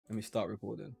Let me start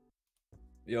recording.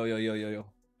 Yo.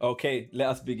 Okay, let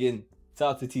us begin.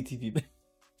 Shout out to TTV.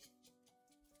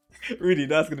 Really,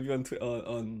 that's gonna be on Twitter,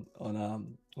 on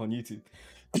YouTube.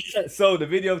 So the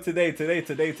video of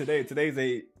today's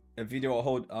a video I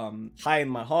hold high in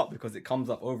my heart because it comes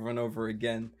up over and over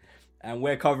again, and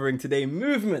we're covering today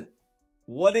movement,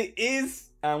 what it is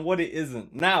and what it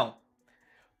isn't. Now,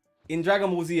 in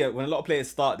Dragon Ball Z, when a lot of players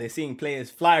start, they're seeing players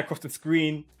fly across the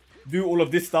screen, do all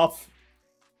of this stuff,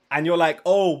 and you're like,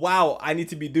 oh wow, I need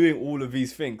to be doing all of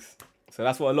these things. So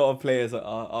that's what a lot of players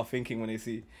are thinking when they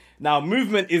see. Now,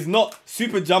 movement is not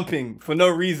super jumping for no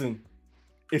reason.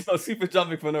 It's not super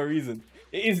jumping for no reason.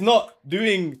 It is not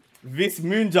doing this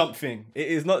moon jump thing. It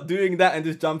is not doing that and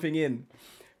just jumping in.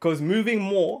 Because moving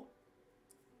more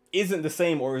isn't the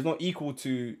same or is not equal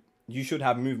to you should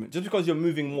have movement. Just because you're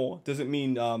moving more doesn't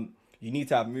mean you need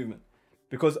to have movement.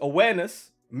 Because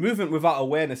movement without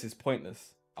awareness is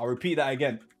pointless. I'll repeat that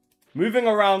again. Moving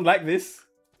around like this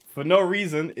for no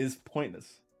reason is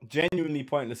pointless. Genuinely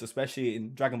pointless, especially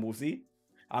in Dragon Ball Z.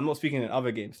 I'm not speaking in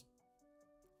other games.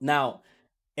 Now,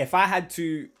 if I had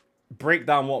to break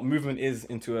down what movement is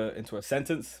into a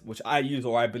sentence, which I use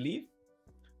or I believe,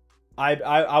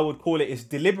 I would call it is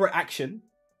deliberate action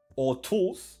or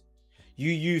tools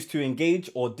you use to engage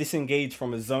or disengage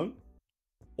from a zone,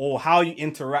 or how you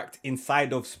interact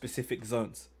inside of specific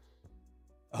zones.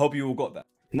 I hope you all got that.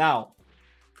 Now,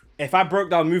 if I broke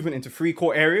down movement into 3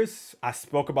 core areas, I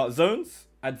spoke about zones,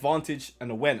 advantage, and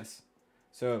awareness.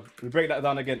 So we break that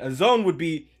down again. A zone would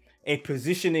be a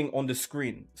positioning on the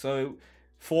screen. So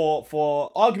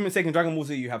for argument's sake, in Dragon Ball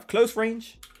Z, you have close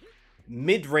range,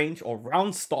 mid range or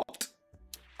round start,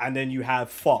 and then you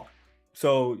have far.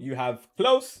 So you have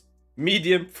close,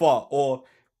 medium, far, or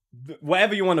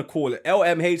whatever you want to call it.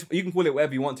 LMH, you can call it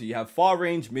whatever you want to. You have far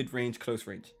range, mid range, close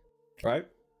range, right?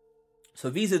 So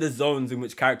these are the zones in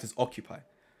which characters occupy.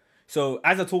 So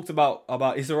as I talked about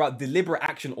it's about deliberate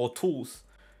action or tools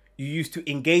you use to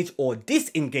engage or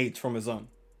disengage from a zone.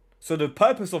 So the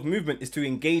purpose of movement is to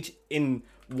engage in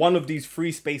one of these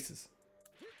 3 spaces.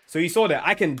 So you saw that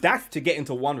I can dash to get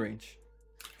into one range.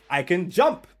 I can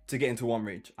jump to get into one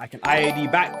range. I can IAD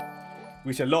back,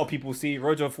 which a lot of people see.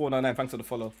 Rojo499, thanks for the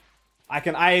follow. I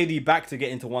can IAD back to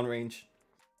get into one range.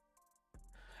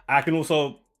 I can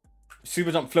also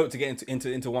super jump float to get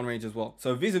into one range as well.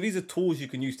 So these are tools you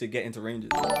can use to get into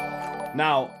ranges.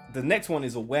 Now, the next one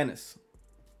is awareness.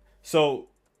 So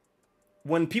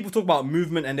when people talk about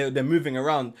movement and they're moving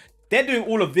around, they're doing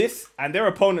all of this and their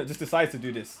opponent just decides to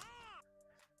do this.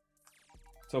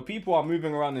 So people are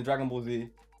moving around in Dragon Ball Z.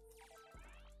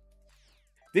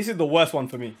 This is the worst one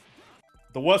for me.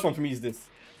 The worst one for me is this.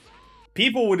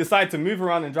 People will decide to move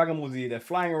around in Dragon Ball Z. They're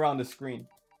flying around the screen.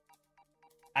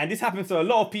 And this happens to a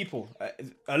lot of people.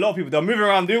 They're moving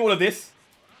around doing all of this,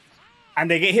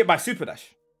 and they get hit by Super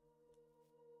Dash.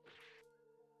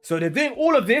 So they're doing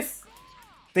all of this.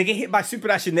 They get hit by Super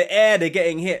Dash in the air. They're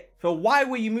getting hit. So why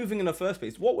were you moving in the first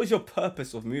place? What was your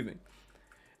purpose of moving?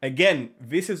 Again,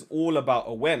 this is all about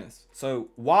awareness. So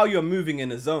while you're moving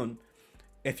in a zone,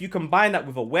 if you combine that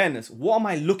with awareness, what am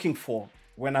I looking for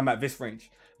when I'm at this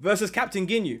range? Versus Captain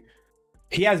Ginyu.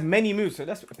 He has many moves, so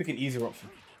let's pick an easier option.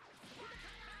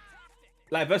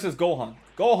 Like versus Gohan.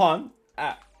 Gohan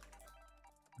at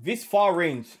this far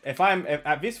range. If I'm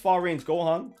at this far range,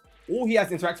 Gohan, all he has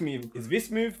to interact with me is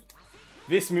this move,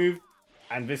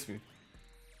 and this move.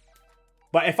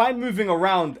 But if I'm moving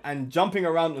around and jumping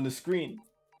around on the screen,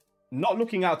 not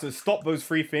looking out to stop those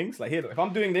 3 things, like here, if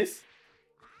I'm doing this,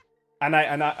 and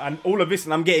all of this,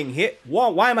 and I'm getting hit,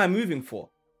 why am I moving for?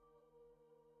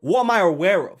 What am I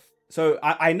aware of? So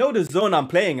I know the zone I'm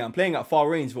playing at far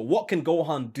range, but what can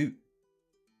Gohan do?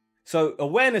 So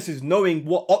awareness is knowing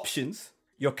what options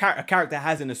a character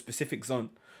has in a specific zone.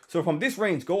 So from this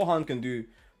range, Gohan can do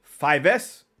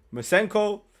 5S,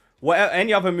 Masenko, whatever,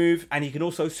 any other move, and he can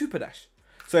also Super Dash.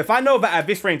 So if I know that at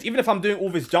this range, even if I'm doing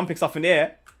all this jumping stuff in the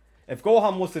air, if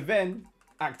Gohan was to then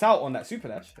act out on that Super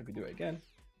Dash, I could do it again.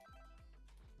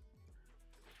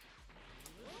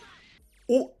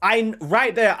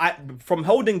 Right there, from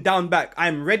holding down back,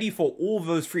 I'm ready for all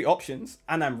those 3 options,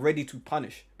 and I'm ready to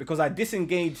punish because I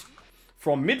disengaged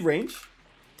from mid-range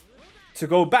to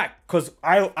go back. Because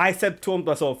I said to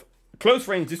myself, close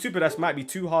range, the Super Dash might be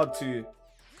too hard for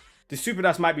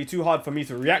me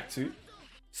to react to.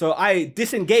 So I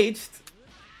disengaged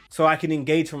so I can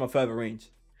engage from a further range.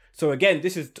 So again,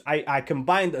 this is I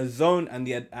combined a zone and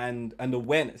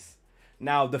awareness.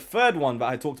 Now the third one that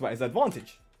I talked about is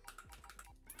advantage.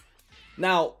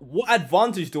 Now, what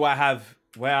advantage do I have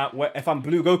where if I'm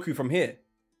Blue Goku from here?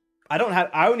 I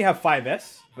only have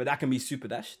 5S, but that can be super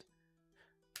dashed.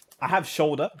 I have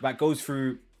shoulder that goes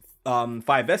through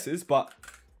 5S's, but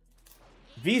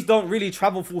these don't really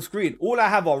travel full screen. All I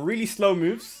have are really slow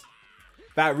moves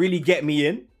that really get me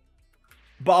in.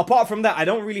 But apart from that, I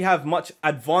don't really have much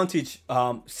advantage,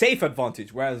 safe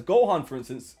advantage. Whereas Gohan, for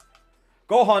instance,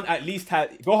 Gohan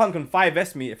can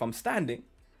 5S me if I'm standing.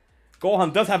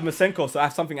 Gohan does have Masenko, so I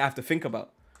have something I have to think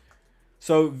about.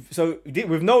 So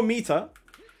with no meter,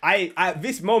 at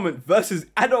this moment versus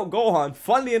adult Gohan,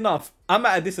 funnily enough, I'm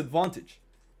at a disadvantage.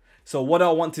 So what do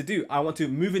I want to do? I want to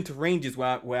move into ranges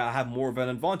where I have more of an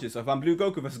advantage. So if I'm Blue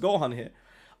Goku versus Gohan here,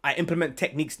 I implement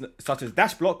techniques such as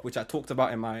dash block, which I talked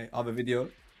about in my other video.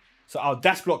 So I'll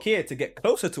dash block here to get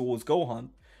closer towards Gohan.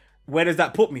 Where does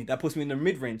that put me? That puts me in the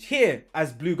mid-range. Here,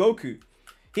 as Blue Goku,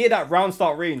 here that round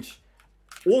start range,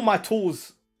 all my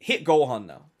tools hit Gohan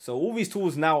now. So all these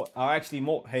tools now are actually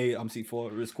more... Hey, I'm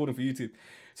C4, recording for YouTube.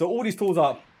 So all these tools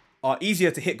are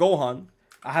easier to hit Gohan.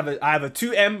 I have a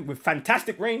 2M with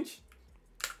fantastic range.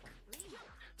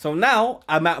 So now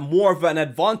I'm at more of an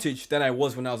advantage than I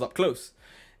was when I was up close.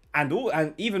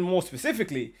 And even more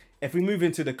specifically, if we move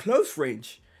into the close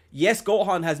range, yes,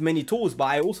 Gohan has many tools, but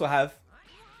I also have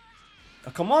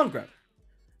a command grab.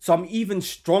 So I'm even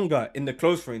stronger in the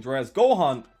close range. Whereas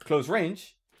Gohan, close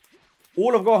range,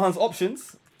 all of Gohan's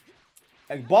options,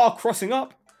 like bar crossing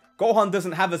up, Gohan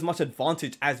doesn't have as much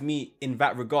advantage as me in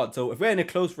that regard. So if we're in a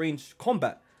close range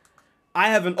combat, I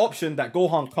have an option that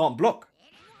Gohan can't block.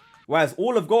 Whereas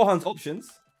all of Gohan's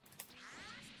options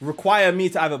require me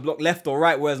to either block left or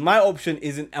right, whereas my option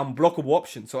is an unblockable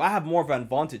option. So I have more of an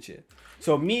advantage here.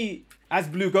 So me, as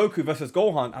Blue Goku versus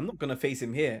Gohan, I'm not going to face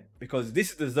him here because this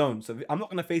is the zone. So I'm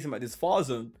not going to face him at this far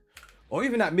zone or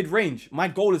even at mid-range. My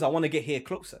goal is I want to get here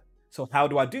closer. So how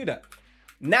do I do that?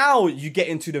 Now you get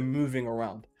into the moving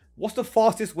around. What's the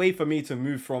fastest way for me to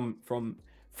move from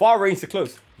far range to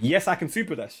close? Yes, I can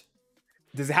super dash.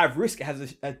 Does it have risk? It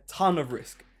has a ton of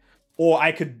risk. Or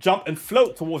I could jump and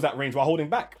float towards that range while holding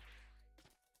back.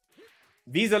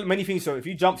 These are many things. So if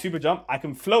you jump, super jump, I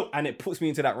can float and it puts me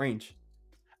into that range.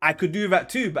 I could do that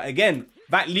too, but again,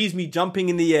 that leaves me jumping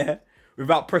in the air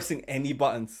without pressing any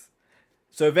buttons.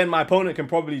 So then my opponent can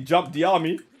probably jump DR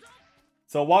me.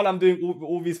 So while I'm doing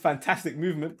all these fantastic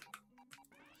movement,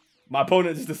 my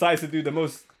opponent just decides to do the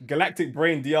most galactic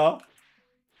brain DR.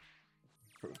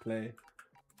 Play.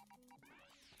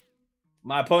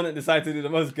 My opponent decided to do the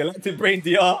most galactic brain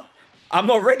DR. I'm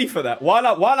not ready for that. While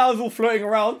I was all floating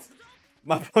around,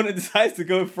 my opponent decides to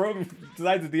go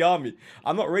decides to DR me.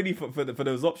 I'm not ready for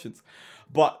those options.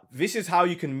 But this is how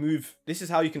you can move. This is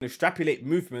how you can extrapolate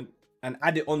movement and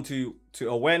add it onto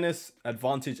awareness,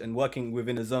 advantage, and working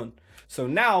within a zone. So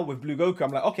now with Blue Goku, I'm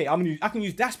like, okay, I can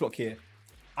use dash block here.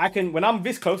 When I'm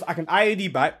this close, I can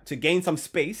IAD back to gain some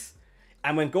space.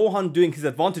 And when Gohan doing his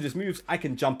advantageous moves, I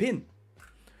can jump in.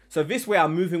 So this way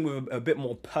I'm moving with a bit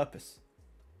more purpose.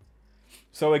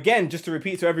 So again, just to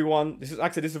repeat to everyone, this is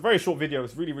actually, this is a very short video.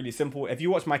 It's really, really simple. If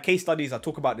you watch my case studies, I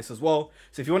talk about this as well.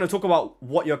 So if you want to talk about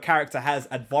what your character has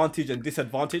advantage and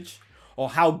disadvantage, or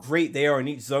how great they are in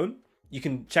each zone, you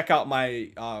can check out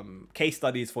my case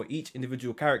studies for each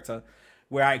individual character,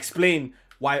 where I explain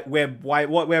where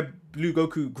Blue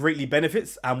Goku greatly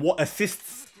benefits and what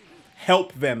assists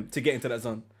help them to get into that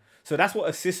zone. So that's what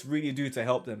assists really do to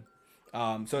help them.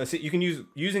 So you can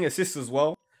using assists as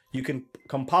well. You can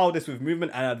compile this with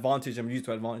movement and advantage and use it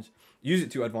to advantage. Use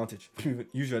it to advantage.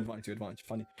 Use your advantage to advantage.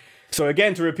 Funny. So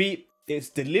again, to repeat, it's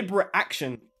deliberate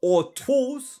action or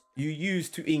tools you use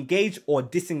to engage or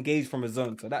disengage from a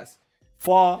zone. So that's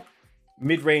far,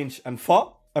 mid-range, and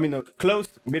far. I mean, no, close,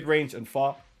 mid-range, and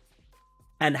far.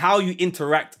 And how you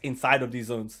interact inside of these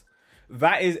zones.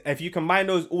 That is, if you combine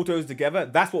those autos together,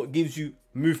 that's what gives you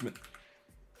movement.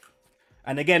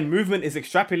 And again, movement is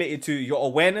extrapolated to your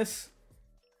awareness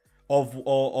of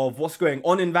what's going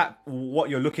on in that, what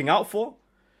you're looking out for.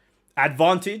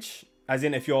 Advantage, as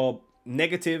in if you're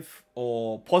negative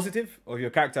or positive, or your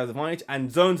character has advantage. And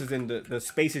zones, as in the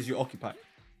spaces you occupy.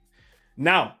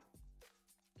 Now,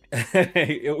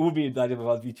 it will be a idea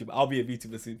about VTuber. I'll be a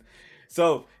VTuber soon.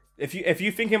 So if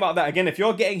you're thinking about that, again, if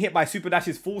you're getting hit by super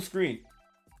dashes full screen,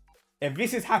 if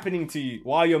this is happening to you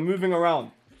while you're moving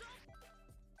around,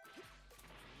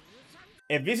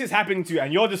 if this is happening to you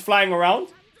and you're just flying around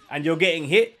and you're getting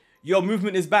hit, your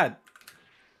movement is bad.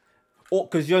 Or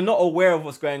because you're not aware of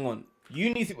what's going on.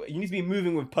 You need to be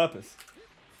moving with purpose.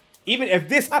 Even if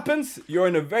this happens, you're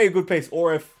in a very good place.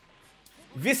 Or if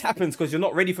this happens because you're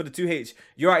not ready for the 2H,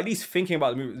 you're at least thinking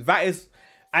about the movement. That is,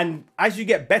 and as you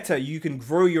get better, you can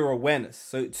grow your awareness.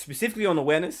 So specifically on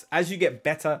awareness, as you get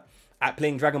better at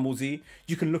playing Dragon Ball Z,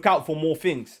 you can look out for more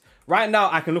things. Right now,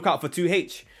 I can look out for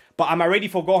 2H. But am I ready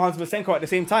for Gohan's Masenko at the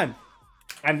same time?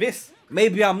 And this,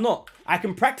 maybe I'm not. I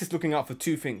can practice looking out for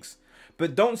 2 things.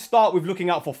 But don't start with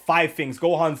looking out for 5 things.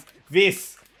 Gohan's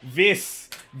this.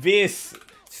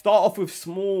 Start off with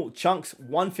small chunks,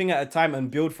 1 thing at a time, and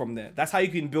build from there. That's how you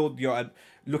can build your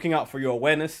looking out for your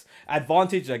awareness.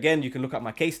 Advantage, again, you can look at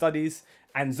my case studies.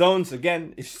 And zones,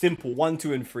 again, it's simple, 1,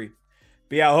 2, and 3.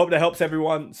 But yeah, I hope that helps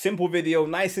everyone. Simple video,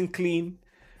 nice and clean.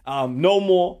 No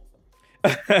more.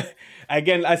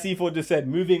 Again, as C4 just said,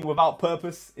 moving without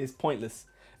purpose is pointless.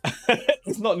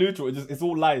 It's not neutral. It's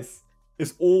all lies.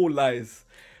 It's all lies.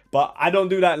 But I don't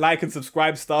do that like and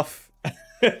subscribe stuff.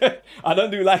 I don't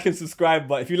do like and subscribe.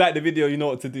 But if you like the video, you know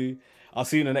what to do. I'll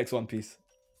see you in the next one. Peace.